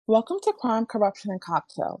Welcome to Crime, Corruption, and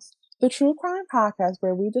Cocktails, the true crime podcast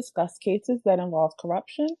where we discuss cases that involve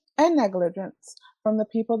corruption and negligence from the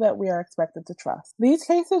people that we are expected to trust. These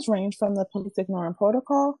cases range from the police ignoring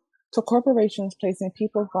protocol to corporations placing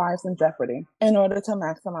people's lives in jeopardy in order to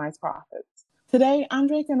maximize profits. Today, I'm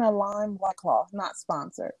drinking a lime White Claw, not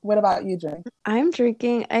sponsored. What about you, Jen? I'm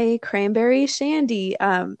drinking a cranberry shandy.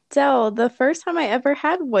 Del, the first time I ever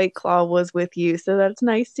had White Claw was with you, so that's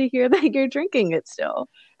nice to hear that you're drinking it still.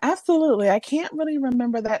 Absolutely. I can't really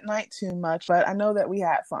remember that night too much, but I know that we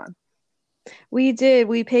had fun. We did.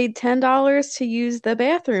 We paid $10 to use the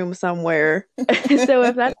bathroom somewhere. So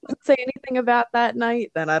if that doesn't say anything about that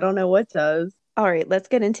night, then I don't know what does. All right, let's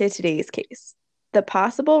get into today's case. The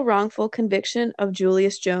possible wrongful conviction of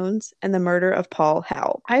Julius Jones and the murder of Paul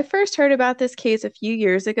Howell. I first heard about this case a few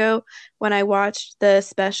years ago when I watched the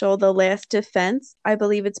special The Last Defense. I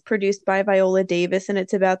believe it's produced by Viola Davis and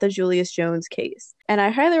it's about the Julius Jones case. And I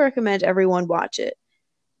highly recommend everyone watch it.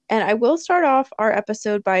 And I will start off our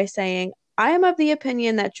episode by saying I am of the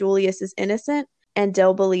opinion that Julius is innocent and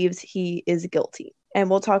Dell believes he is guilty. And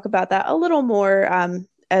we'll talk about that a little more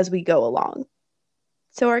as we go along.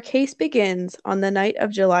 So our case begins on the night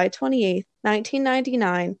of July 28th,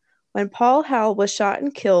 1999, when Paul Howell was shot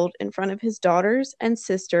and killed in front of his daughters and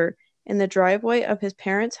sister in the driveway of his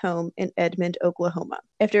parents' home in Edmond, Oklahoma,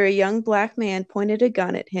 after a young black man pointed a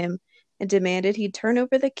gun at him and demanded he turn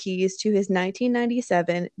over the keys to his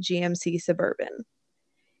 1997 GMC Suburban.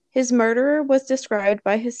 His murderer was described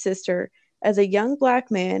by his sister as a young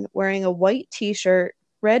black man wearing a white t-shirt,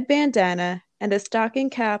 red bandana, and a stocking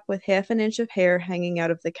cap with half an inch of hair hanging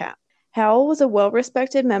out of the cap. Howell was a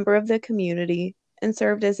well-respected member of the community and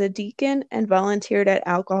served as a deacon and volunteered at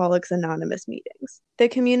Alcoholics Anonymous meetings. The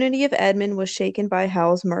community of Edmond was shaken by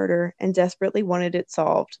Howell's murder and desperately wanted it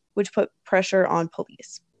solved, which put pressure on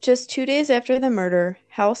police. Just 2 days after the murder,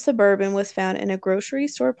 Howell's Suburban was found in a grocery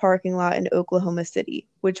store parking lot in Oklahoma City,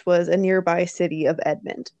 which was a nearby city of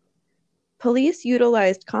Edmond. Police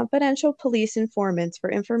utilized confidential police informants for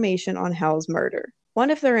information on Howell's murder. One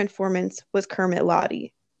of their informants was Kermit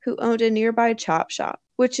Lottie, who owned a nearby chop shop,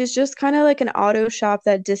 which is just kind of like an auto shop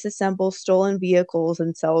that disassembles stolen vehicles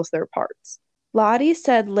and sells their parts. Lottie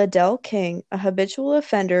said Liddell King, a habitual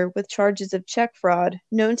offender with charges of check fraud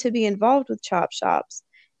known to be involved with chop shops,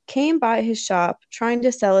 came by his shop trying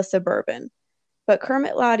to sell a Suburban, but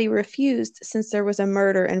Kermit Lottie refused since there was a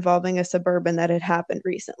murder involving a Suburban that had happened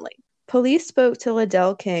recently. Police spoke to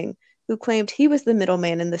Liddell King, who claimed he was the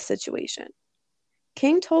middleman in this situation.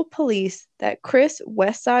 King told police that Chris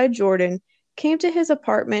Westside Jordan came to his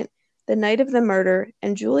apartment the night of the murder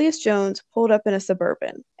and Julius Jones pulled up in a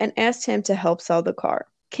Suburban and asked him to help sell the car.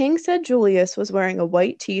 King said Julius was wearing a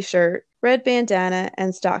white t-shirt, red bandana,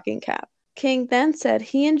 and stocking cap. King then said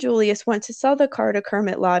he and Julius went to sell the car to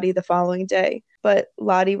Kermit Lottie the following day, but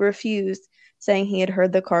Lottie refused, saying he had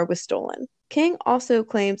heard the car was stolen. King also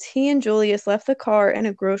claims he and Julius left the car in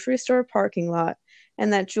a grocery store parking lot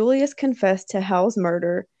and that Julius confessed to Howell's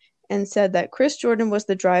murder and said that Chris Jordan was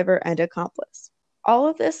the driver and accomplice. All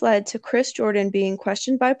of this led to Chris Jordan being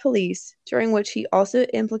questioned by police, during which he also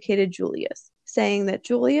implicated Julius, saying that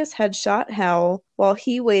Julius had shot Howell while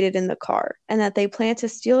he waited in the car and that they planned to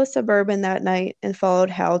steal a Suburban that night and followed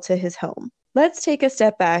Howell to his home. Let's take a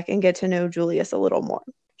step back and get to know Julius a little more.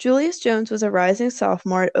 Julius Jones was a rising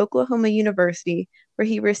sophomore at Oklahoma University, where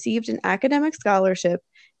he received an academic scholarship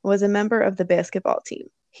and was a member of the basketball team.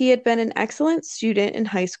 He had been an excellent student in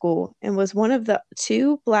high school and was one of the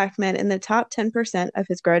 2 black men in the top 10% of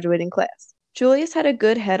his graduating class. Julius had a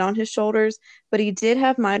good head on his shoulders, but he did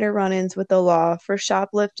have minor run-ins with the law for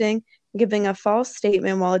shoplifting, giving a false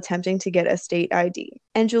statement while attempting to get a state ID.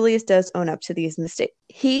 And Julius does own up to these mistakes.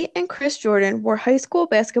 He and Chris Jordan were high school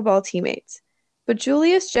basketball teammates. But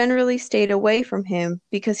Julius generally stayed away from him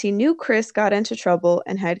because he knew Chris got into trouble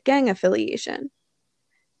and had gang affiliation.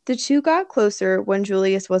 The two got closer when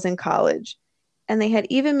Julius was in college, and they had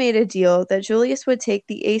even made a deal that Julius would take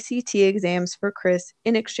the ACT exams for Chris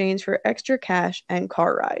in exchange for extra cash and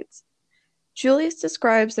car rides. Julius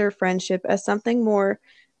describes their friendship as something more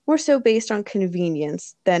so based on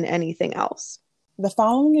convenience than anything else. The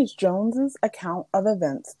following is Jones's account of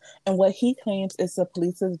events and what he claims is the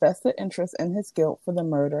police's vested interest in his guilt for the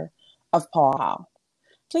murder of Paul Howell.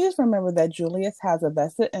 Please remember that Julius has a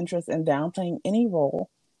vested interest in downplaying any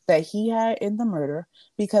role that he had in the murder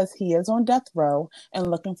because he is on death row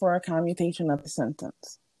and looking for a commutation of his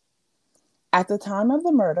sentence. At the time of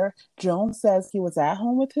the murder, Jones says he was at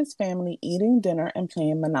home with his family eating dinner and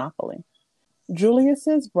playing Monopoly.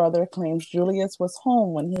 Julius's brother claims Julius was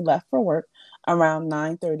home when he left for work around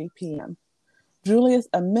 9:30 p.m. Julius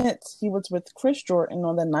admits he was with Chris Jordan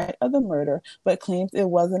on the night of the murder, but claims it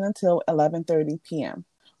wasn't until 11:30 p.m.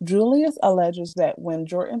 Julius alleges that when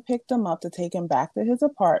Jordan picked him up to take him back to his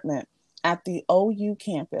apartment at the OU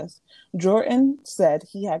campus, Jordan said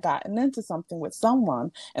he had gotten into something with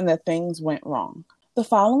someone and that things went wrong. The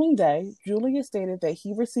following day, Julius stated that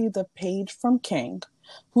he received a page from King,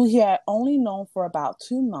 who he had only known for about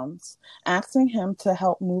 2 months, asking him to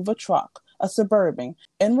help move a truck, a Suburban,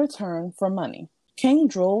 in return for money. King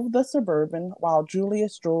drove the Suburban while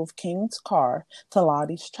Julius drove King's car to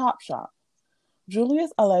Lottie's chop shop.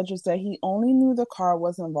 Julius alleges that he only knew the car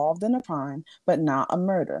was involved in a crime, but not a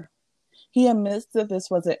murder. He admits that this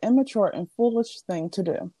was an immature and foolish thing to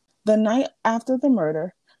do. The night after the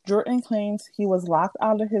murder, Jordan claims he was locked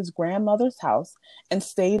out of his grandmother's house and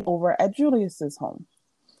stayed over at Julius's home,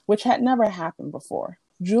 which had never happened before.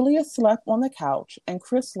 Julius slept on the couch and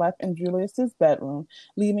Chris slept in Julius's bedroom,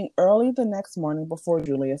 leaving early the next morning before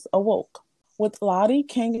Julius awoke. With Lottie,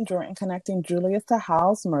 King, and Jordan connecting Julius to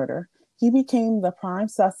Howell's murder, he became the prime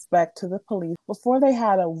suspect to the police before they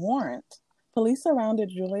had a warrant. Police surrounded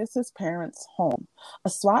Julius's parents' home. A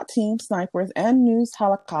SWAT team, snipers, and news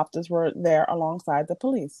helicopters were there alongside the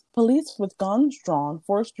police. Police with guns drawn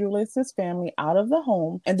forced Julius's family out of the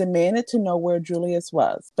home and demanded to know where Julius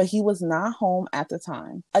was, but he was not home at the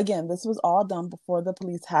time. Again, this was all done before the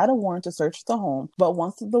police had a warrant to search the home, but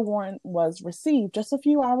once the warrant was received, just a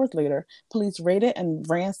few hours later, police raided and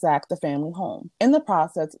ransacked the family home. In the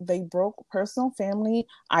process, they broke personal family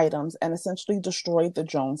items and essentially destroyed the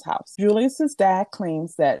Jones house. Julius's dad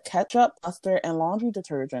claims that ketchup, mustard, and laundry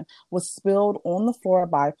detergent was spilled on the floor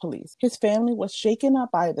by police. His family was shaken up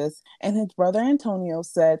by this, and his brother Antonio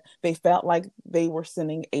said they felt like they were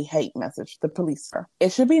sending a hate message to police.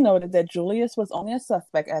 It should be noted that Julius was only a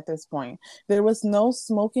suspect at this point. There was no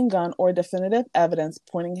smoking gun or definitive evidence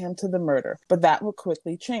pointing him to the murder, but that would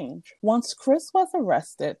quickly change. Once Chris was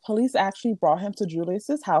arrested, police actually brought him to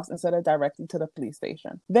Julius's house instead of directly to the police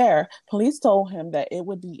station. There, police told him that it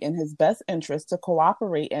would be in his best interest to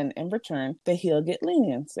cooperate, and in return that he'll get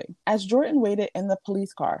leniency. As Jordan waited in the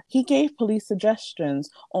police car, he gave police suggestions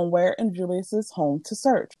on where in Julius's home to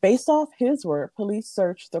search. Based off his word, police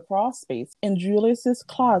searched the crawl space in Julius's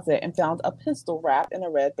closet and found a pistol wrapped in a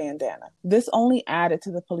red bandana. This only added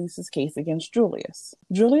to the police's case against Julius.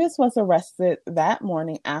 Julius was arrested that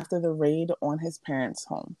morning after the raid on his parents'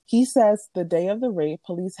 home. He says the day of the raid,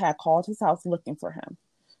 police had called his house looking for him.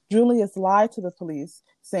 Julius lied to the police,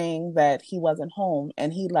 saying that he wasn't home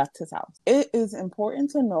and he left his house. It is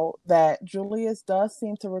important to note that Julius does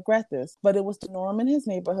seem to regret this, but it was the norm in his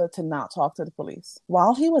neighborhood to not talk to the police.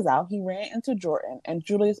 While he was out, he ran into Jordan, and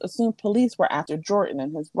Julius assumed police were after Jordan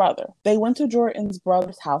and his brother. They went to Jordan's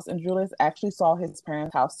brother's house, and Julius actually saw his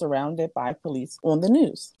parents' house surrounded by police on the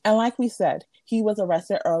news. And like we said, he was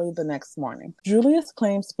arrested early the next morning. Julius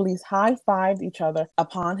claims police high-fived each other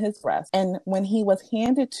upon his arrest, and when he was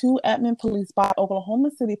handed to Edmond police by Oklahoma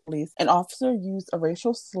City police, an officer used a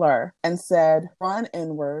racial slur and said, "Run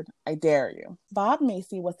N-word, I dare you." Bob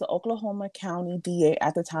Macy was the Oklahoma County DA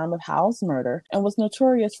at the time of Howell's murder and was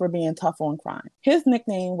notorious for being tough on crime. His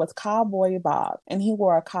nickname was Cowboy Bob, and he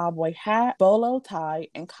wore a cowboy hat, bolo tie,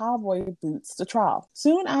 and cowboy boots to trial.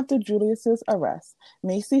 Soon after Julius's arrest,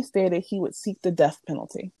 Macy stated he would seek the death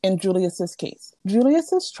penalty in Julius's case.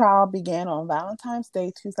 Julius's trial began on Valentine's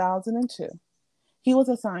Day 2002. He was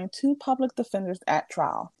assigned 2 public defenders at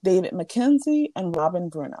trial, David McKenzie and Robin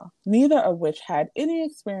Bruno, neither of which had any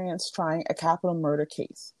experience trying a capital murder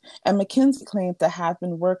case. And McKenzie claimed to have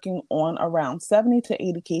been working on around 70 to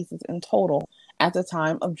 80 cases in total at the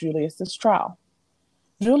time of Julius's trial.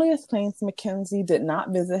 Julius claims McKenzie did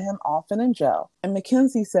not visit him often in jail, and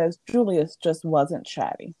McKenzie says Julius just wasn't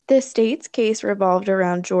chatty. The state's case revolved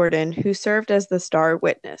around Jordan, who served as the star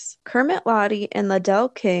witness. Kermit Lottie and Liddell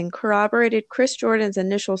King corroborated Chris Jordan's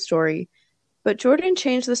initial story, but Jordan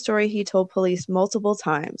changed the story he told police multiple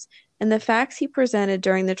times, and the facts he presented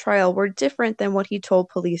during the trial were different than what he told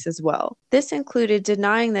police as well. This included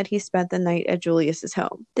denying that he spent the night at Julius's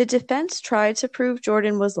home. The defense tried to prove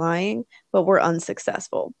Jordan was lying, but were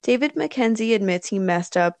unsuccessful. David McKenzie admits he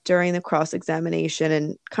messed up during the cross-examination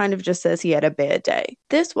and kind of just says he had a bad day.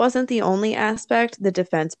 This wasn't the only aspect the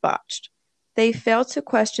defense botched. They failed to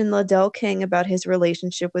question Liddell King about his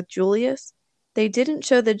relationship with Julius. They didn't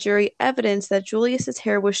show the jury evidence that Julius's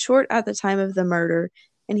hair was short at the time of the murder,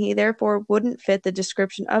 and he therefore wouldn't fit the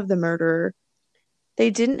description of the murderer.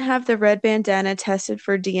 They didn't have the red bandana tested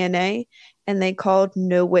for DNA, and they called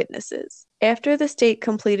no witnesses. After the state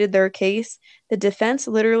completed their case, the defense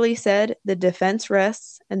literally said, "The defense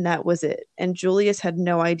rests," and that was it. And Julius had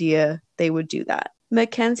no idea they would do that.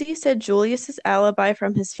 Mackenzie said Julius's alibi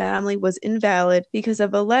from his family was invalid because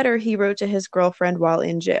of a letter he wrote to his girlfriend while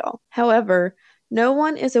in jail. However, no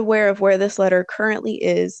one is aware of where this letter currently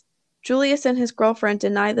is. Julius and his girlfriend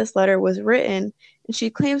deny this letter was written, and she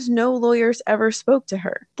claims no lawyers ever spoke to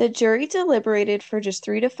her. The jury deliberated for just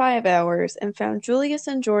 3 to 5 hours and found Julius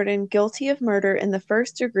and Jordan guilty of murder in the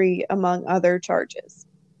first degree, among other charges.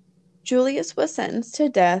 Julius was sentenced to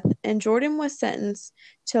death, and Jordan was sentenced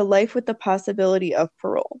to life with the possibility of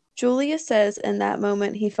parole. Julius says in that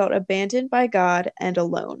moment he felt abandoned by God and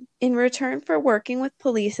alone. In return for working with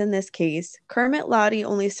police in this case, Kermit Lottie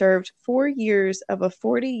only served 4 years of a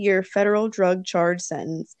 40-year federal drug charge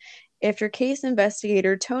sentence after case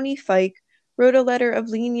investigator Tony Fike wrote a letter of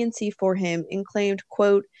leniency for him and claimed,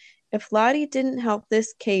 quote, "If Lottie didn't help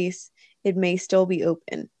this case, it may still be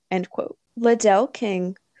open," end quote. Liddell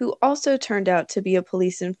King, who also turned out to be a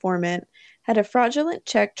police informant, had a fraudulent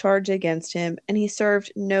check charge against him, and he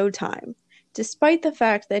served no time, despite the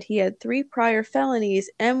fact that he had 3 prior felonies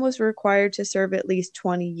and was required to serve at least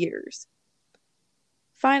 20 years.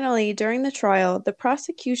 Finally, during the trial, the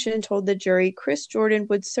prosecution told the jury Chris Jordan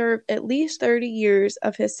would serve at least 30 years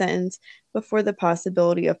of his sentence before the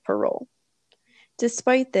possibility of parole.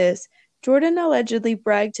 Despite this, Jordan allegedly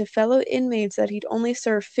bragged to fellow inmates that he'd only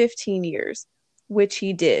served 15 years, which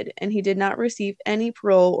he did, and he did not receive any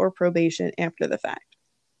parole or probation after the fact.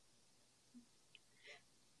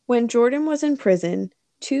 When Jordan was in prison,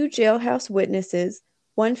 2 jailhouse witnesses,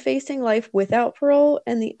 one facing life without parole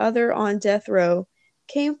and the other on death row,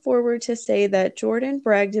 came forward to say that Jordan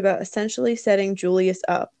bragged about essentially setting Julius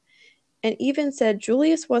up, and even said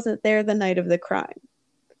Julius wasn't there the night of the crime.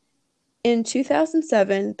 In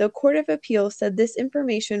 2007, the Court of Appeals said this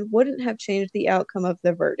information wouldn't have changed the outcome of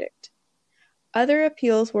the verdict. Other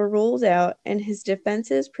appeals were ruled out, and his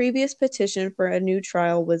defense's previous petition for a new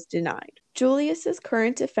trial was denied. Julius's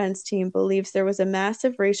current defense team believes there was a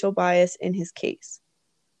massive racial bias in his case.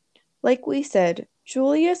 Like we said,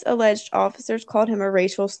 Julius alleged officers called him a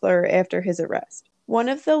racial slur after his arrest. One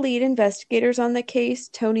of the lead investigators on the case,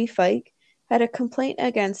 Tony Fike, had a complaint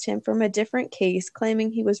against him from a different case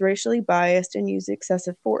claiming he was racially biased and used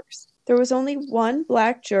excessive force. There was only one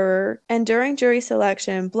black juror, and during jury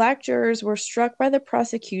selection, black jurors were struck by the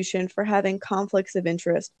prosecution for having conflicts of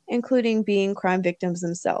interest, including being crime victims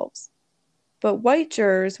themselves. But white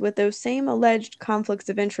jurors with those same alleged conflicts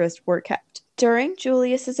of interest were kept. During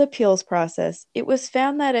Julius's appeals process, it was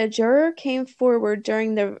found that a juror came forward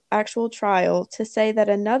during the actual trial to say that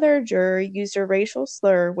another juror used a racial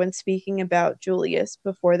slur when speaking about Julius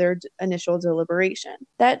before their initial deliberation.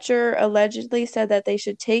 That juror allegedly said that they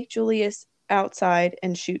should take Julius outside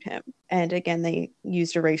and shoot him. And again, they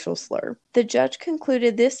used a racial slur. The judge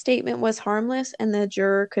concluded this statement was harmless and the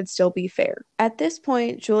juror could still be fair. At this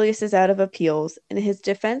point, Julius is out of appeals, and his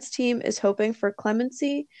defense team is hoping for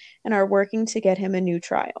clemency and are working to get him a new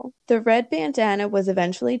trial. The red bandana was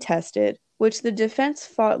eventually tested, which the defense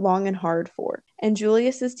fought long and hard for, and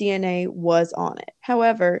Julius's DNA was on it.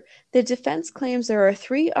 However, the defense claims there are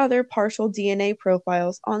 3 other partial DNA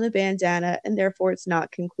profiles on the bandana, and therefore it's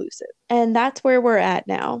not conclusive. And that's where we're at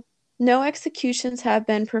now. No executions have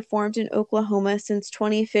been performed in Oklahoma since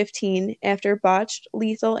 2015 after botched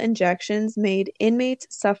lethal injections made inmates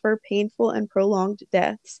suffer painful and prolonged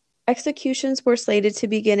deaths. Executions were slated to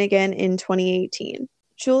begin again in 2018.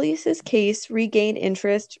 Julius's case regained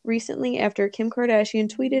interest recently after Kim Kardashian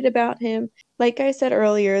tweeted about him. Like I said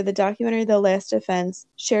earlier, the documentary The Last Defense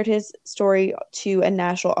shared his story to a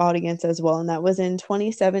national audience as well, and that was in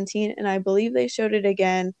 2017, and I believe they showed it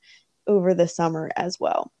again over the summer as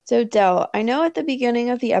well. So Del, I know at the beginning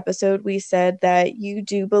of the episode we said that you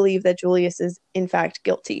do believe that Julius is in fact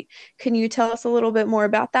guilty. Can you tell us a little bit more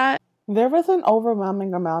about that? There is an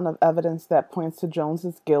overwhelming amount of evidence that points to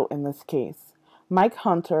Jones's guilt in this case. Mike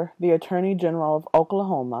Hunter, the Attorney General of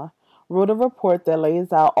Oklahoma, wrote a report that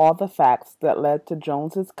lays out all the facts that led to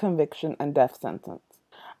Jones's conviction and death sentence.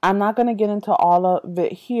 I'm not going to get into all of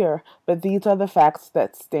it here, but these are the facts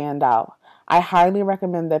that stand out. I highly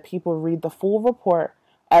recommend that people read the full report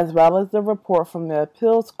as well as the report from the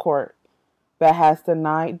appeals court that has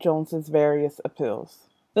denied Jones's various appeals.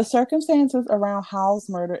 The circumstances around Howell's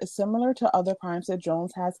murder is similar to other crimes that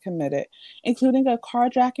Jones has committed, including a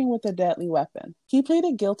carjacking with a deadly weapon. He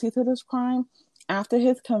pleaded guilty to this crime after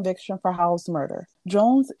his conviction for Howell's murder.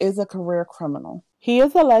 Jones is a career criminal. He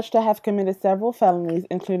is alleged to have committed several felonies,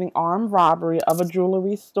 including armed robbery of a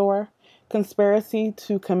jewelry store, conspiracy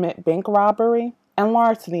to commit bank robbery, and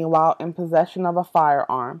larceny while in possession of a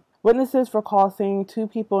firearm. Witnesses recall seeing 2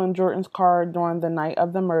 people in Jordan's car during the night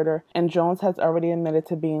of the murder, and Jones has already admitted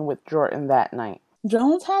to being with Jordan that night.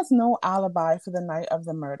 Jones has no alibi for the night of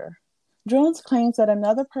the murder. Jones claims that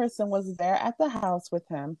another person was there at the house with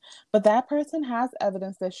him, but that person has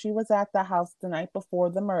evidence that she was at the house the night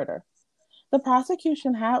before the murder. The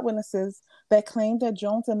prosecution had witnesses that claimed that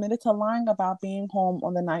Jones admitted to lying about being home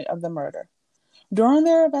on the night of the murder. During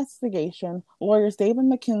their investigation, lawyers David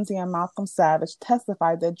McKenzie and Malcolm Savage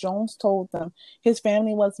testified that Jones told them his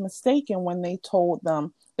family was mistaken when they told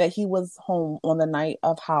them that he was home on the night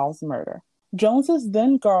of Howell's murder. Jones's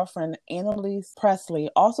then girlfriend, Annalise Presley,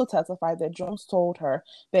 also testified that Jones told her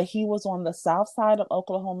that he was on the south side of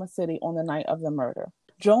Oklahoma City on the night of the murder.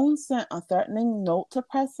 Jones sent a threatening note to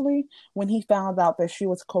Presley when he found out that she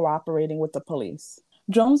was cooperating with the police.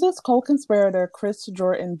 Jones's co-conspirator, Chris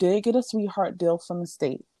Jordan, did get a sweetheart deal from the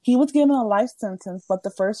state. He was given a life sentence, but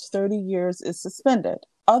the first 30 years is suspended.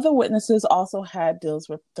 Other witnesses also had deals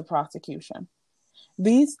with the prosecution.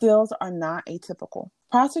 These deals are not atypical.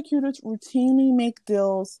 Prosecutors routinely make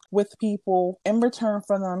deals with people in return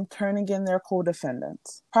for them turning in their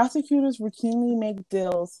co-defendants. Prosecutors routinely make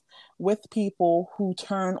deals with people who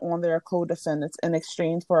turn on their co-defendants in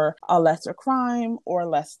exchange for a lesser crime or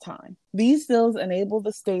less time. These deals enable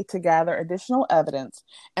the state to gather additional evidence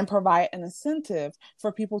and provide an incentive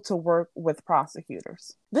for people to work with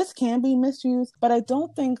prosecutors. This can be misused, but I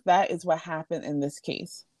don't think that is what happened in this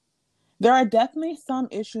case. There are definitely some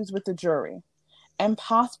issues with the jury and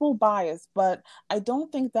possible bias, but I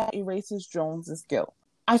don't think that erases Jones's guilt.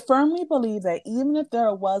 I firmly believe that even if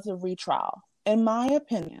there was a retrial, in my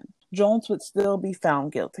opinion, Jones would still be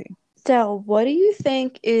found guilty. Del, what do you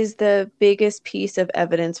think is the biggest piece of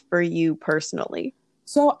evidence for you personally?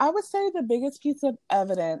 So I would say the biggest piece of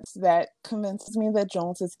evidence that convinces me that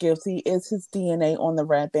Jones is guilty is his DNA on the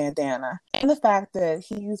red bandana and the fact that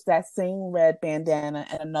he used that same red bandana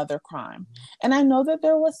in another crime. And I know that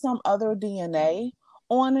there was some other DNA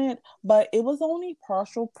on it, but it was only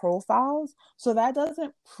partial profiles. So that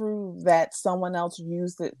doesn't prove that someone else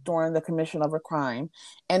used it during the commission of a crime.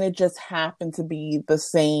 And it just happened to be the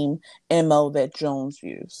same MO that Jones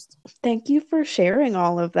used. Thank you for sharing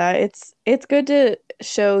all of that. It's good to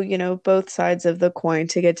show, both sides of the coin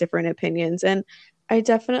to get different opinions. And I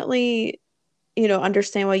definitely,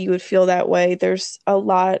 understand why you would feel that way. There's a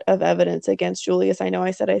lot of evidence against Julius. I know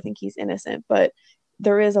I said I think he's innocent, but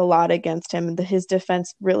there is a lot against him. His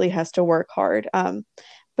defense really has to work hard.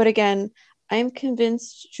 But again, I'm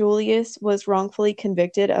convinced Julius was wrongfully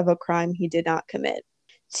convicted of a crime he did not commit.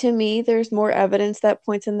 To me, there's more evidence that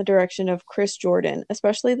points in the direction of Chris Jordan,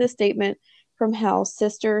 especially the statement from Hal's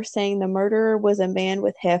sister saying the murderer was a man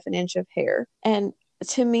with half an inch of hair. And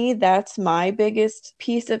to me, that's my biggest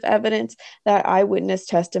piece of evidence, that eyewitness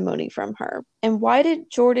testimony from her. And why did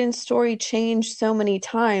Jordan's story change so many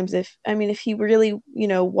times? If he really,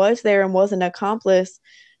 was there and was an accomplice,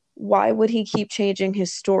 why would he keep changing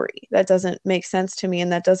his story? That doesn't make sense to me,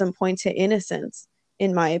 and that doesn't point to innocence,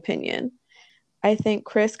 in my opinion. I think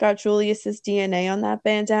Chris got Julius's DNA on that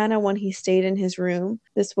bandana when he stayed in his room.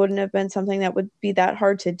 This wouldn't have been something that would be that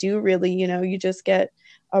hard to do, really. You just get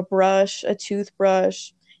a brush, a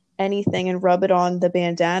toothbrush, anything, and rub it on the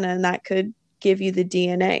bandana, and that could give you the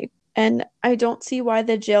DNA. And I don't see why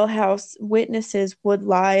the jailhouse witnesses would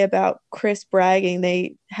lie about Chris bragging.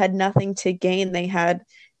 They had nothing to gain. They had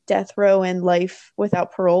death row and life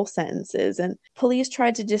without parole sentences. And police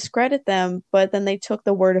tried to discredit them, but then they took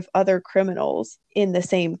the word of other criminals in the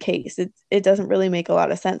same case. It doesn't really make a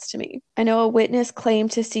lot of sense to me. I know a witness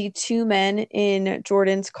claimed to see two men in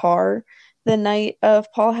Jordan's car the night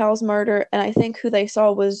of Paul Howell's murder, and I think who they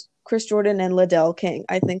saw was Chris Jordan and Liddell King.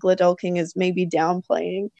 I think Liddell King is maybe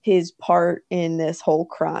downplaying his part in this whole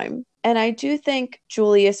crime. And I do think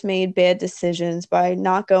Julius made bad decisions by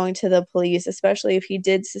not going to the police, especially if he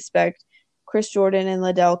did suspect Chris Jordan and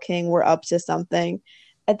Liddell King were up to something.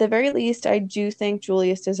 At the very least, I do think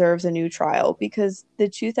Julius deserves a new trial, because the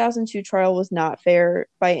 2002 trial was not fair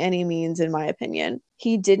by any means, in my opinion.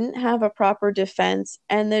 He didn't have a proper defense,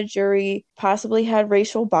 and the jury possibly had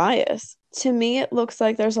racial bias. To me, it looks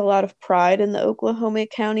like there's a lot of pride in the Oklahoma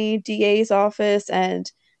County DA's office and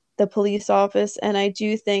the police office, and I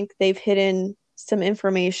do think they've hidden some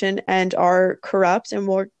information and are corrupt, and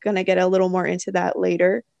we're going to get a little more into that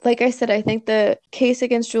later. Like I said, I think the case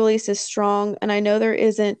against Julius is strong, and I know there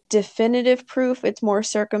isn't definitive proof, it's more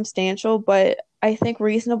circumstantial, but I think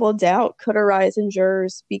reasonable doubt could arise in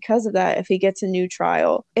jurors because of that if he gets a new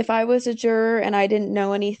trial. If I was a juror and I didn't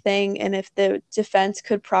know anything, and if the defense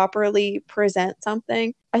could properly present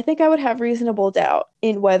something, I think I would have reasonable doubt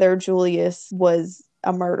in whether Julius was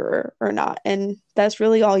a murderer or not. And that's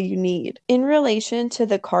really all you need. In relation to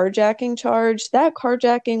the carjacking charge, that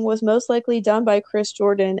carjacking was most likely done by Chris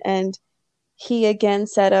Jordan, and he again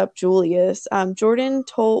set up Julius. Jordan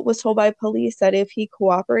was told by police that if he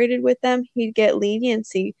cooperated with them, he'd get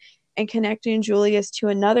leniency, and connecting Julius to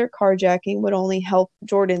another carjacking would only help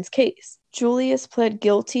Jordan's case. Julius pled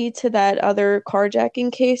guilty to that other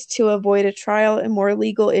carjacking case to avoid a trial and more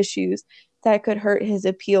legal issues that could hurt his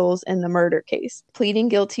appeals in the murder case. Pleading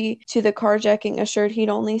guilty to the carjacking assured he'd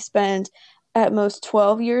only spend at most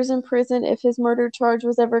 12 years in prison if his murder charge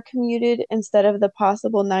was ever commuted, instead of the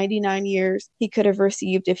possible 99 years he could have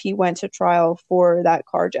received if he went to trial for that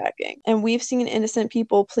carjacking. And we've seen innocent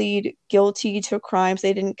people plead guilty to crimes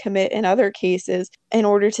they didn't commit in other cases in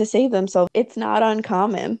order to save themselves. It's not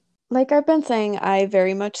uncommon. Like I've been saying, I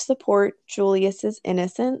very much support Julius's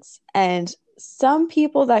innocence, and some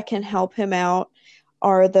people that can help him out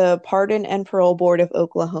are the Pardon and Parole Board of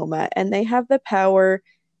Oklahoma, and they have the power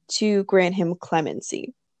to grant him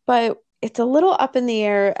clemency. But it's a little up in the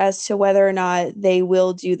air as to whether or not they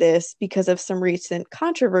will do this because of some recent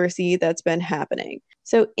controversy that's been happening.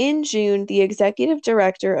 So in June, the executive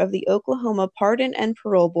director of the Oklahoma Pardon and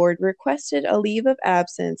Parole Board requested a leave of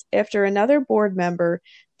absence after another board member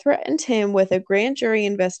threatened him with a grand jury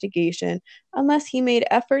investigation unless he made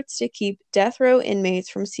efforts to keep death row inmates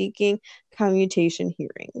from seeking commutation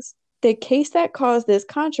hearings. The case that caused this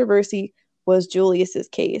controversy was Julius's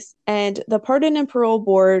case, and the Pardon and Parole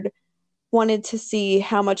Board wanted to see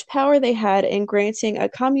how much power they had in granting a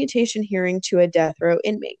commutation hearing to a death row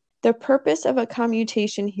inmate. The purpose of a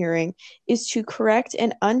commutation hearing is to correct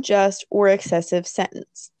an unjust or excessive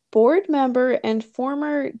sentence. Board member and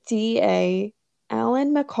former DA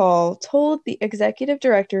Alan McCall told the executive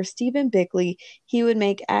director, Stephen Bickley, he would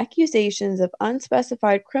make accusations of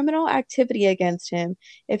unspecified criminal activity against him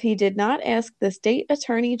if he did not ask the state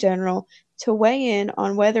attorney general to weigh in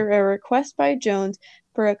on whether a request by Jones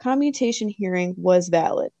for a commutation hearing was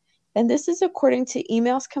valid. And this is according to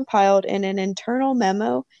emails compiled in an internal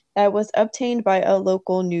memo that was obtained by a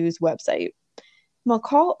local news website.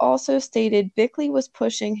 McCall also stated Bickley was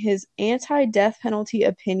pushing his anti-death penalty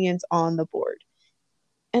opinions on the board.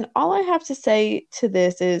 And all I have to say to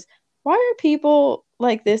this is, why are people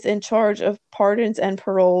like this in charge of pardons and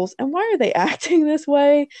paroles, and why are they acting this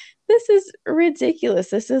way? This is ridiculous.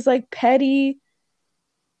 This is like petty.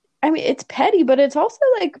 I mean, it's petty, but it's also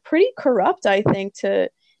like pretty corrupt, I think, to,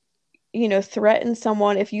 threaten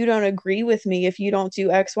someone. If you don't agree with me, if you don't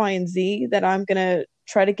do X, Y, and Z, that I'm going to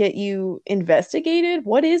try to get you investigated.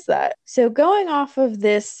 What is that? So going off of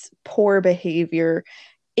this poor behavior,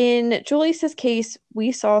 in Julius's case,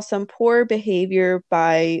 we saw some poor behavior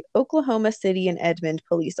by Oklahoma City and Edmond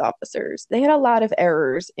police officers. They had a lot of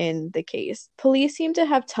errors in the case. Police seemed to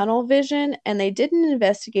have tunnel vision, and they didn't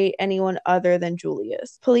investigate anyone other than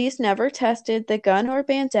Julius. Police never tested the gun or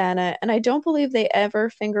bandana, and I don't believe they ever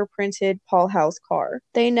fingerprinted Paul Howell's car.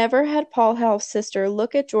 They never had Paul Howell's sister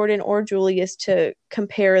look at Jordan or Julius to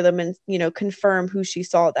compare them and, confirm who she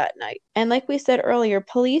saw that night. And like we said earlier,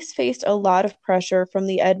 police faced a lot of pressure from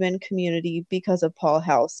the Edmond community because of Paul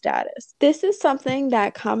Howell's status. This is something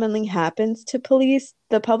that commonly happens to police.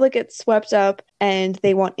 The public gets swept up and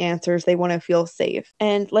they want answers. They want to feel safe.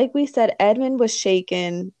 And like we said, Edmond was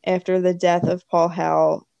shaken after the death of Paul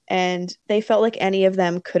Howell, and they felt like any of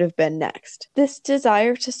them could have been next. This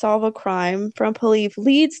desire to solve a crime from police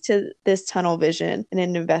leads to this tunnel vision and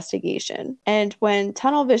an investigation. And when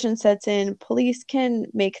tunnel vision sets in, police can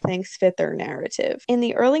make things fit their narrative. In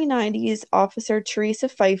the early 90s, Officer Teresa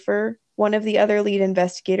Pfeiffer, one of the other lead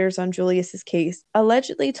investigators on Julius's case,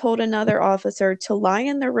 allegedly told another officer to lie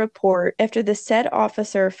in their report after the said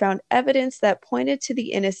officer found evidence that pointed to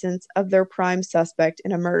the innocence of their prime suspect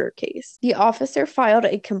in a murder case. The officer filed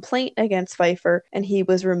a complaint against Pfeiffer, and he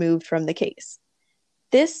was removed from the case.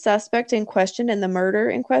 This suspect in question and the murder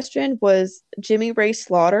in question was Jimmy Ray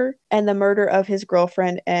Slaughter, and the murder of his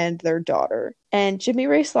girlfriend and their daughter. And Jimmy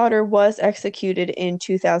Ray Slaughter was executed in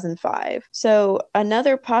 2005. So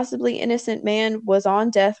another possibly innocent man was on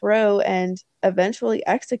death row and eventually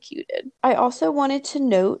executed. I also wanted to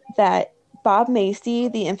note that Bob Macy,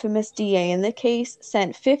 the infamous DA in the case,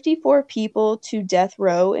 sent 54 people to death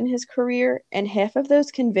row in his career, and half of those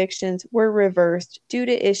convictions were reversed due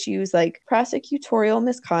to issues like prosecutorial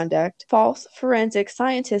misconduct, false forensic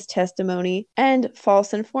scientist testimony, and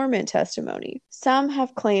false informant testimony. Some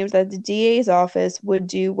have claimed that the DA's office would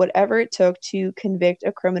do whatever it took to convict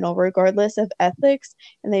a criminal regardless of ethics,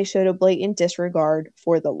 and they showed a blatant disregard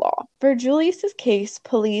for the law. For Julius's case,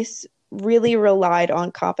 police really relied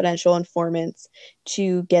on confidential informants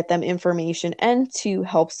to get them information and to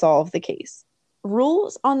help solve the case.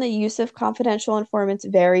 Rules on the use of confidential informants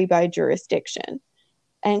vary by jurisdiction,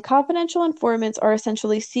 and confidential informants are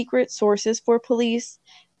essentially secret sources for police,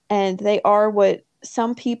 and they are what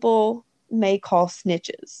some people may call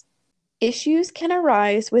snitches. Issues can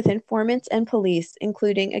arise with informants and police,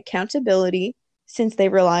 including accountability, since they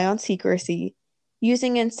rely on secrecy,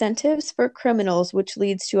 using incentives for criminals, which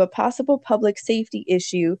leads to a possible public safety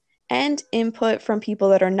issue, and input from people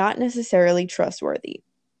that are not necessarily trustworthy.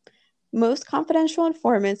 Most confidential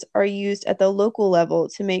informants are used at the local level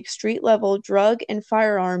to make street-level drug and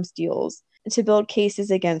firearms deals and to build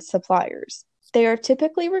cases against suppliers. They are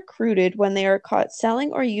typically recruited when they are caught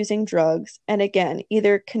selling or using drugs, and again,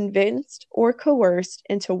 either convinced or coerced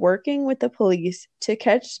into working with the police to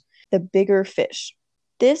catch the bigger fish.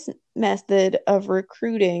 This method of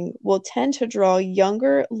recruiting will tend to draw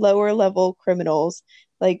younger, lower-level criminals,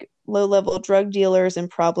 like low-level drug dealers and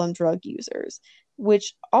problem drug users,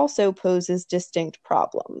 which also poses distinct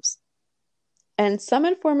problems. And some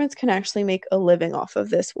informants can actually make a living off of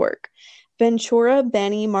this work. Ventura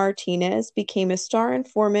Benny Martinez became a star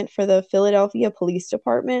informant for the Philadelphia Police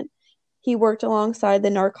Department. He worked alongside the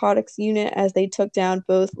narcotics unit as they took down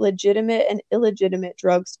both legitimate and illegitimate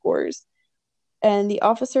drug scores. And the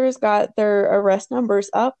officers got their arrest numbers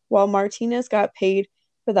up, while Martinez got paid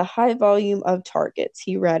for the high volume of targets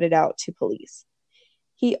he ratted out to police.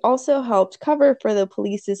 He also helped cover for the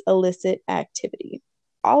police's illicit activity.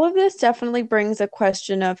 All of this definitely brings a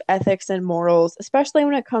question of ethics and morals, especially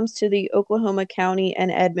when it comes to the Oklahoma County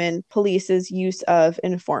and Edmond police's use of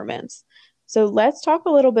informants. So let's talk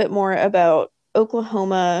a little bit more about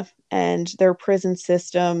Oklahoma and their prison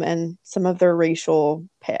system and some of their racial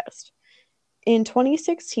past. In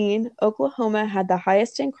 2016, Oklahoma had the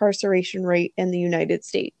highest incarceration rate in the United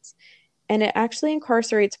States, and it actually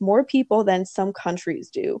incarcerates more people than some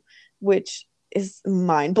countries do, which is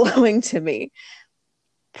mind-blowing to me.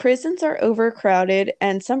 Prisons are overcrowded,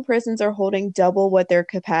 and some prisons are holding double what their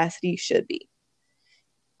capacity should be.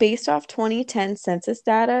 Based off 2010 census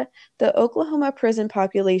data, the Oklahoma prison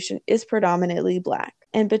population is predominantly Black.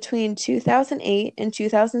 And between 2008 and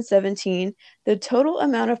 2017, the total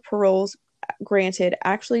amount of paroles granted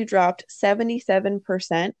actually dropped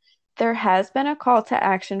 77%. There has been a call to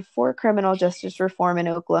action for criminal justice reform in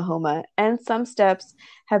Oklahoma, and some steps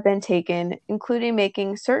have been taken, including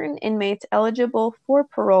making certain inmates eligible for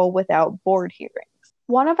parole without board hearings.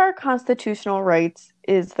 One of our constitutional rights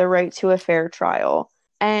is the right to a fair trial.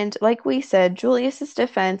 And like we said, Julius's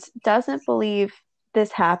defense doesn't believe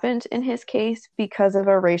this happened in his case because of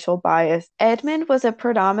a racial bias. Edmond was a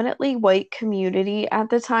predominantly white community at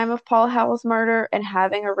the time of Paul Howell's murder, and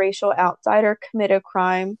having a racial outsider commit a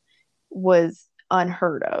crime was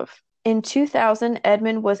unheard of. In 2000,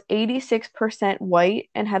 Edmond was 86% white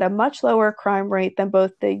and had a much lower crime rate than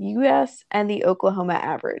both the US and the Oklahoma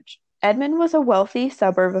average. Edmond was a wealthy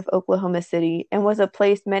suburb of Oklahoma City and was a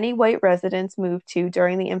place many white residents moved to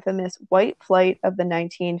during the infamous white flight of the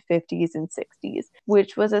 1950s and 60s,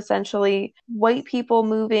 which was essentially white people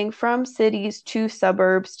moving from cities to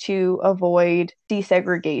suburbs to avoid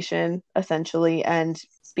desegregation, essentially, and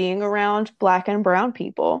being around Black and brown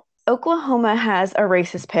people. Oklahoma has a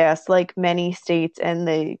racist past like many states in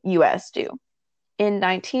the U.S. do. In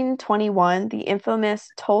 1921, the infamous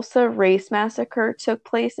Tulsa Race Massacre took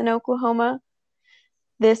place in Oklahoma.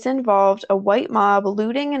 This involved a white mob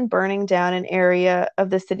looting and burning down an area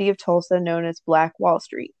of the city of Tulsa known as Black Wall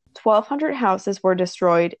Street. 1,200 houses were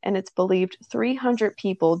destroyed, and it's believed 300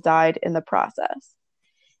 people died in the process.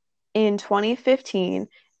 In 2015,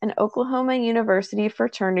 an Oklahoma University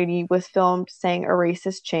fraternity was filmed saying a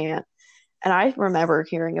racist chant, and I remember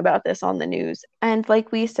hearing about this on the news. And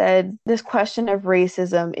like we said, this question of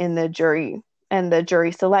racism in the jury and the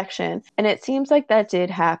jury selection, and it seems like that did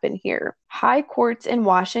happen here. High courts in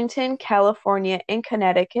Washington, California, and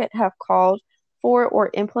Connecticut have called for or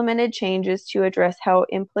implemented changes to address how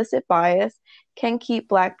implicit bias can keep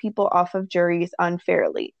Black people off of juries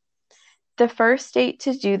unfairly. The first state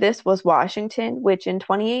to do this was Washington, which in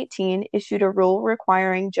 2018 issued a rule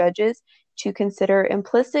requiring judges to consider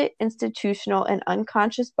implicit, institutional, and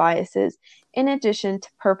unconscious biases in addition to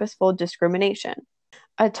purposeful discrimination.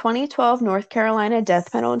 A 2012 North Carolina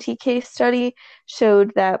death penalty case study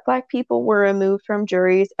showed that Black people were removed from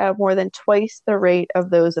juries at more than twice the rate of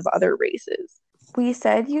those of other races. We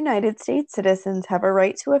said United States citizens have a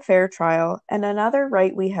right to a fair trial, and another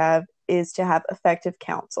right we have is to have effective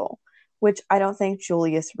counsel, which I don't think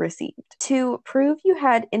Julius received. To prove you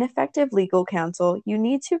had ineffective legal counsel, you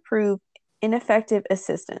need to prove ineffective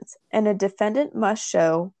assistance, and a defendant must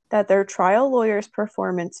show that their trial lawyer's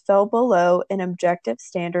performance fell below an objective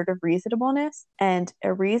standard of reasonableness and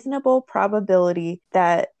a reasonable probability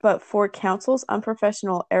that, but for counsel's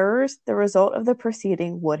unprofessional errors, the result of the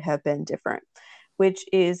proceeding would have been different, which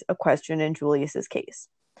is a question in Julius's case.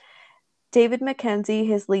 David McKenzie,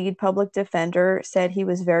 his lead public defender, said he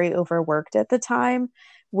was very overworked at the time,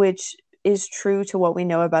 which is true to what we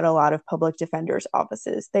know about a lot of public defenders'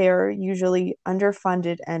 offices. They are usually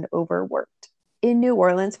underfunded and overworked. In New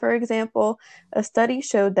Orleans, for example, a study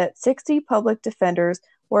showed that 60 public defenders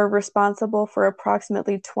were responsible for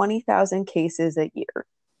approximately 20,000 cases a year.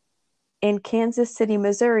 In Kansas City,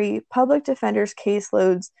 Missouri, public defenders'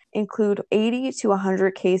 caseloads include 80 to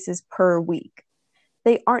 100 cases per week.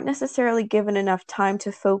 They aren't necessarily given enough time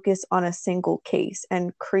to focus on a single case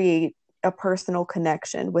and create a personal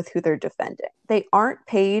connection with who they're defending. They aren't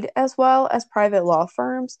paid as well as private law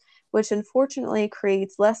firms, which unfortunately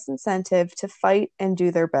creates less incentive to fight and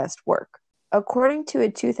do their best work. According to a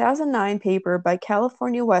 2009 paper by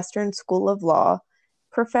California Western School of Law,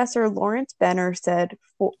 Professor Lawrence Benner said,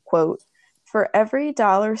 quote, "For every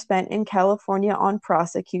dollar spent in California on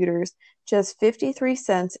prosecutors, just 53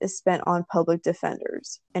 cents is spent on public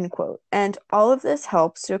defenders," end quote. And all of this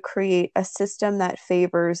helps to create a system that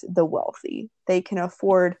favors the wealthy. They can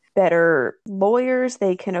afford better lawyers,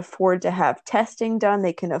 they can afford to have testing done,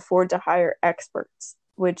 they can afford to hire experts,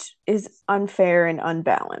 which is unfair and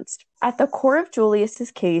unbalanced. At the core of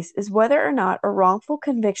Julius's case is whether or not a wrongful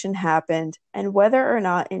conviction happened and whether or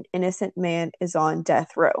not an innocent man is on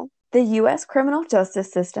death row. The U.S. criminal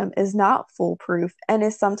justice system is not foolproof and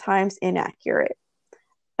is sometimes inaccurate.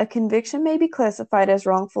 A conviction may be classified as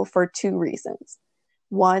wrongful for two reasons.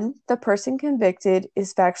 One, the person convicted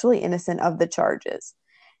is factually innocent of the charges.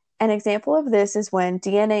 An example of this is when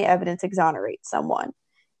DNA evidence exonerates someone.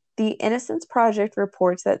 The Innocence Project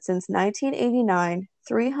reports that since 1989,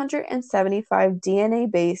 375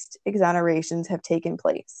 DNA-based exonerations have taken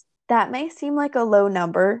place. That may seem like a low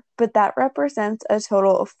number, but that represents a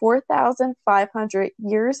total of 4,500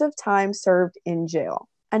 years of time served in jail.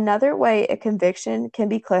 Another way a conviction can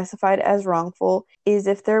be classified as wrongful is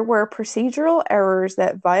if there were procedural errors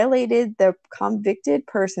that violated the convicted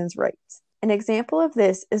person's rights. An example of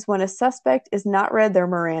this is when a suspect is not read their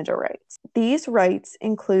Miranda rights. These rights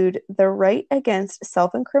include the right against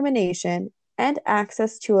self-incrimination and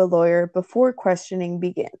access to a lawyer before questioning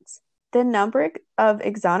begins. The number of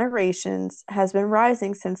exonerations has been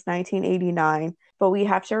rising since 1989, but we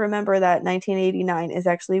have to remember that 1989 is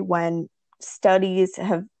actually when studies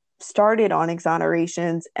have started on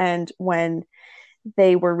exonerations and when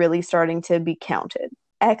they were really starting to be counted.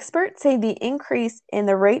 Experts say the increase in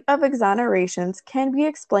the rate of exonerations can be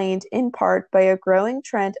explained in part by a growing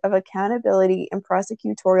trend of accountability in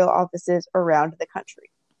prosecutorial offices around the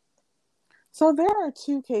country. So there are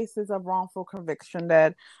two cases of wrongful conviction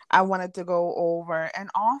that I wanted to go over. And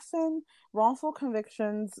often wrongful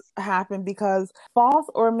convictions happen because false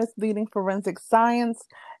or misleading forensic science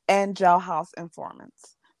and jailhouse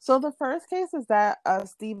informants. So the first case is that of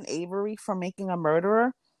Stephen Avery for making a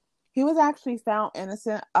murderer. He was actually found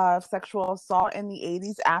innocent of sexual assault in the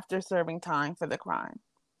 80s after serving time for the crime.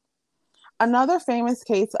 Another famous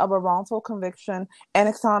case of a wrongful conviction and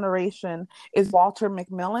exoneration is Walter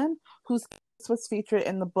McMillan, whose case was featured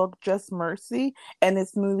in the book Just Mercy and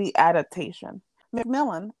its movie adaptation.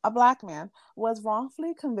 McMillan, a black man, was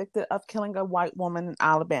wrongfully convicted of killing a white woman in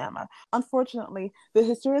Alabama. Unfortunately, the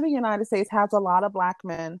history of the United States has a lot of black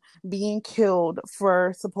men being killed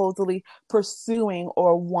for supposedly pursuing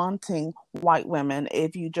or wanting white women,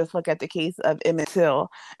 if you just look at the case of Emmett Till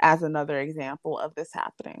as another example of this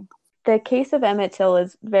happening. The case of Emmett Till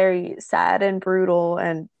is very sad and brutal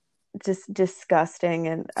and just disgusting,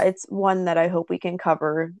 and it's one that I hope we can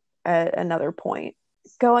cover at another point.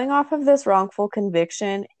 Going off of this wrongful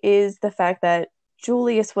conviction is the fact that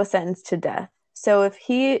Julius was sentenced to death. So if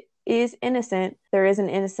he is innocent, there is an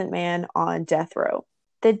innocent man on death row.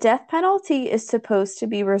 The death penalty is supposed to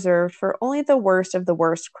be reserved for only the worst of the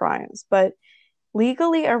worst crimes, but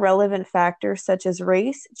legally irrelevant factors such as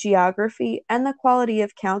race, geography, and the quality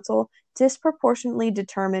of counsel disproportionately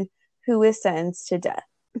determine who is sentenced to death.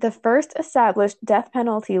 The first established death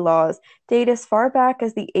penalty laws date as far back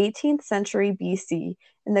as the 18th century BC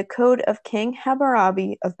in the Code of King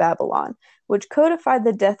Hammurabi of Babylon, which codified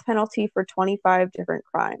the death penalty for 25 different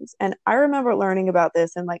crimes. And I remember learning about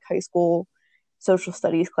this in high school social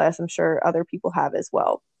studies class. I'm sure other people have as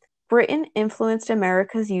well. Britain influenced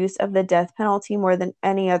America's use of the death penalty more than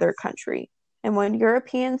any other country. And when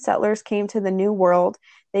European settlers came to the New World,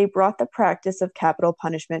 they brought the practice of capital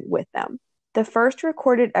punishment with them. The first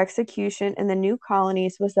recorded execution in the new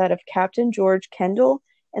colonies was that of Captain George Kendall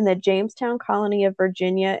in the Jamestown colony of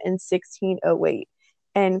Virginia in 1608.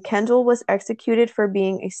 And Kendall was executed for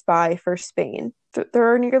being a spy for Spain.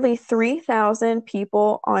 There are nearly 3,000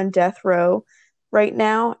 people on death row right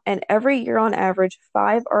now, and every year on average,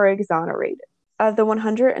 5 are exonerated. Of the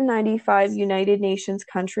 195 United Nations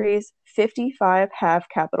countries, 55 have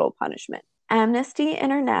capital punishment. Amnesty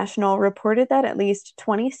International reported that at least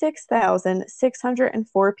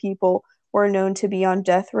 26,604 people were known to be on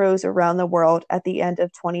death rows around the world at the end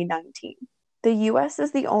of 2019. The US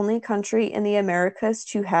is the only country in the Americas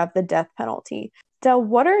to have the death penalty. Del,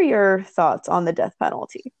 what are your thoughts on the death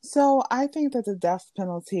penalty? So I think that the death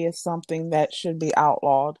penalty is something that should be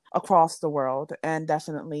outlawed across the world and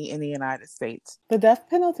definitely in the United States. The death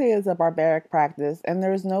penalty is a barbaric practice, and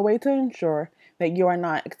there is no way to ensure that you are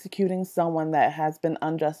not executing someone that has been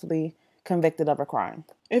unjustly convicted of a crime.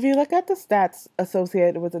 If you look at the stats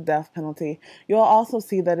associated with the death penalty, you'll also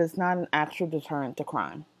see that it's not an actual deterrent to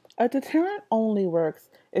crime. A deterrent only works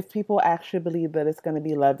if people actually believe that it's going to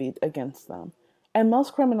be levied against them. And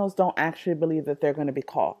most criminals don't actually believe that they're going to be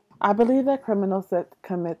caught. I believe that criminals that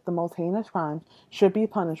commit the most heinous crimes should be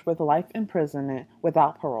punished with life imprisonment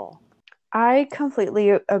without parole. I completely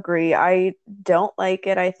agree. I don't like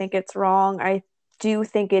it. I think it's wrong. I do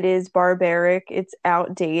think it is barbaric. It's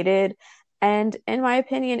outdated. And in my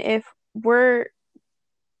opinion, if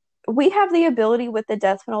we have the ability with the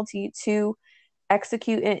death penalty to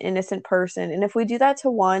execute an innocent person, and if we do that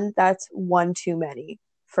to one, that's one too many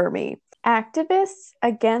for me. Activists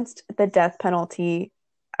against the death penalty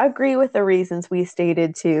agree with the reasons we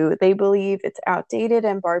stated too. They believe it's outdated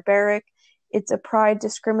and barbaric. It's applied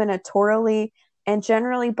discriminatorily and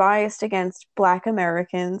generally biased against Black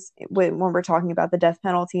Americans when we're talking about the death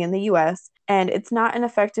penalty in the US. And it's not an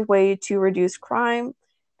effective way to reduce crime.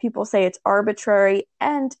 People say it's arbitrary,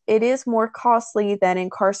 and it is more costly than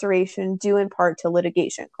incarceration due in part to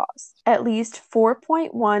litigation costs. At least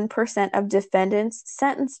 4.1% of defendants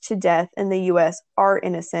sentenced to death in the US are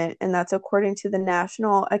innocent, and that's according to the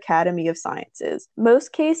National Academy of Sciences.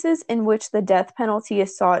 Most cases in which the death penalty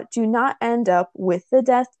is sought do not end up with the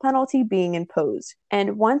death penalty being imposed.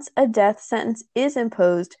 And once a death sentence is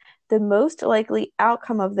imposed, the most likely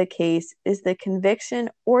outcome of the case is the conviction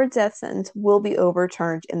or death sentence will be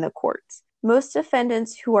overturned in the courts. Most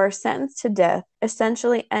defendants who are sentenced to death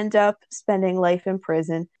essentially end up spending life in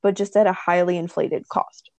prison, but just at a highly inflated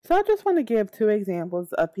cost. So I just want to give two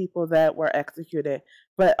examples of people that were executed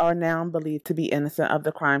but are now believed to be innocent of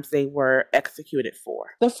the crimes they were executed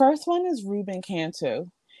for. The first one is Ruben Cantu.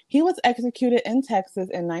 He was executed in Texas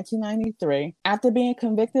in 1993 after being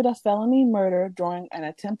convicted of felony murder during an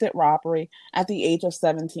attempted robbery at the age of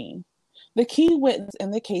 17. The key witness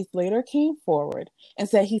in the case later came forward and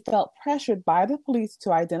said he felt pressured by the police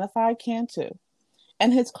to identify Cantu,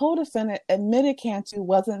 and his co-defendant admitted Cantu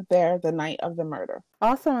wasn't there the night of the murder.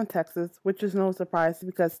 Also in Texas, which is no surprise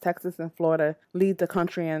because Texas and Florida lead the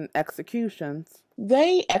country in executions,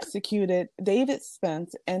 they executed David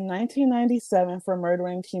Spence in 1997 for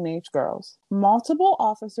murdering teenage girls. Multiple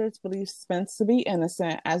officers believed Spence to be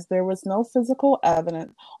innocent as there was no physical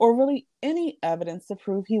evidence or really any evidence to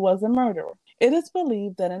prove he was a murderer. It is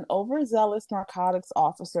believed that an overzealous narcotics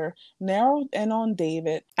officer narrowed in on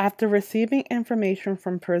David after receiving information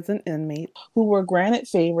from prison inmates who were granted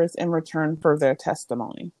favors in return for their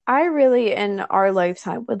testimony. I really, in our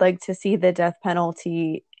lifetime, would like to see the death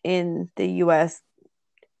penalty in the U.S.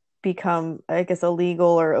 become, I guess,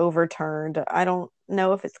 illegal or overturned. I don't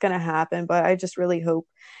know if it's going to happen, but I just really hope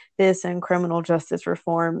this and criminal justice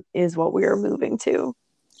reform is what we are moving to.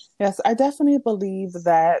 Yes, I definitely believe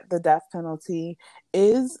that the death penalty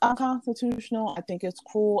is unconstitutional. I think it's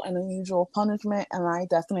cruel and unusual punishment, and I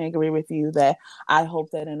definitely agree with you that I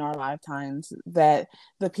hope that in our lifetimes that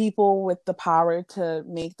the people with the power to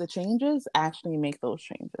make the changes actually make those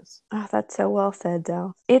changes. Oh, that's so well said,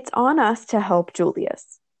 Del. It's on us to help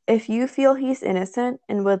Julius. If you feel he's innocent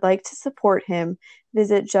and would like to support him,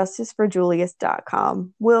 visit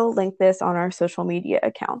justiceforjulius.com. We'll link this on our social media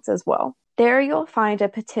accounts as well. There you'll find a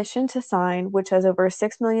petition to sign, which has over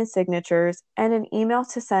 6 million signatures, and an email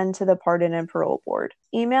to send to the Pardon and Parole Board.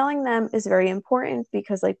 Emailing them is very important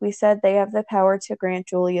because, like we said, they have the power to grant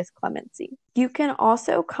Julius clemency. You can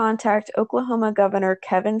also contact Oklahoma Governor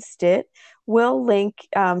Kevin Stitt. We'll link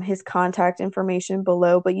his contact information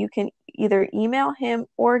below, but you can either email him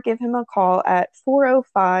or give him a call at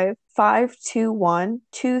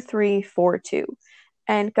 405-521-2342.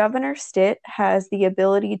 And Governor Stitt has the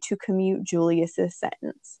ability to commute Julius's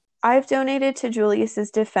sentence. I've donated to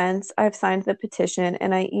Julius's defense, I've signed the petition,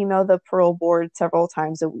 and I email the parole board several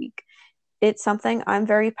times a week. It's something I'm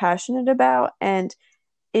very passionate about, and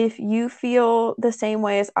if you feel the same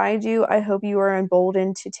way as I do, I hope you are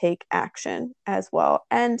emboldened to take action as well.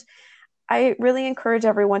 And I really encourage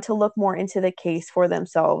everyone to look more into the case for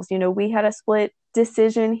themselves. You know, we had a split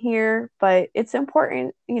decision here, but it's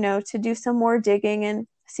important, you know, to do some more digging and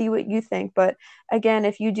see what you think. But again,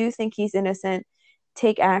 if you do think he's innocent,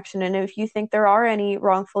 take action. And if you think there are any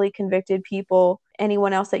wrongfully convicted people,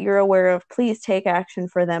 anyone else that you're aware of, please take action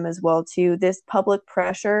for them as well too. This public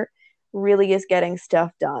pressure really is getting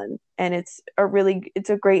stuff done, and it's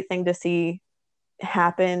a great thing to see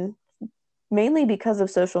happen, mainly because of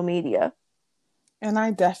social media. And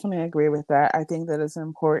I definitely agree with that. I think that it's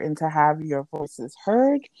important to have your voices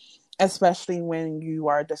heard, especially when you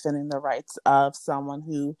are defending the rights of someone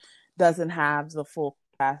who doesn't have the full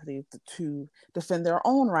capacity to defend their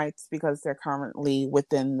own rights because they're currently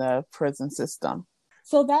within the prison system.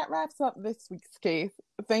 So that wraps up this week's case.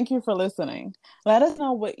 Thank you for listening. Let us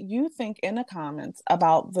know what you think in the comments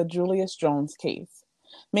about the Julius Jones case.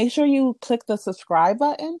 Make sure you click the subscribe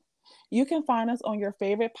button. You can find us on your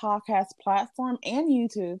favorite podcast platform and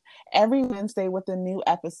YouTube every Wednesday with a new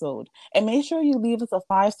episode. And make sure you leave us a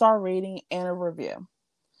 5-star rating and a review.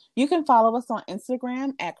 You can follow us on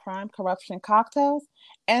Instagram at Crime Corruption Cocktails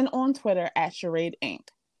and on Twitter at Charade Inc.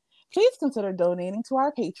 Please consider donating to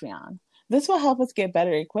our Patreon. This will help us get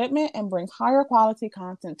better equipment and bring higher quality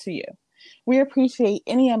content to you. We appreciate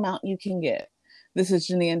any amount you can give. This is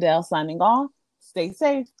Janine and Dale signing off. Stay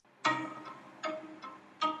safe.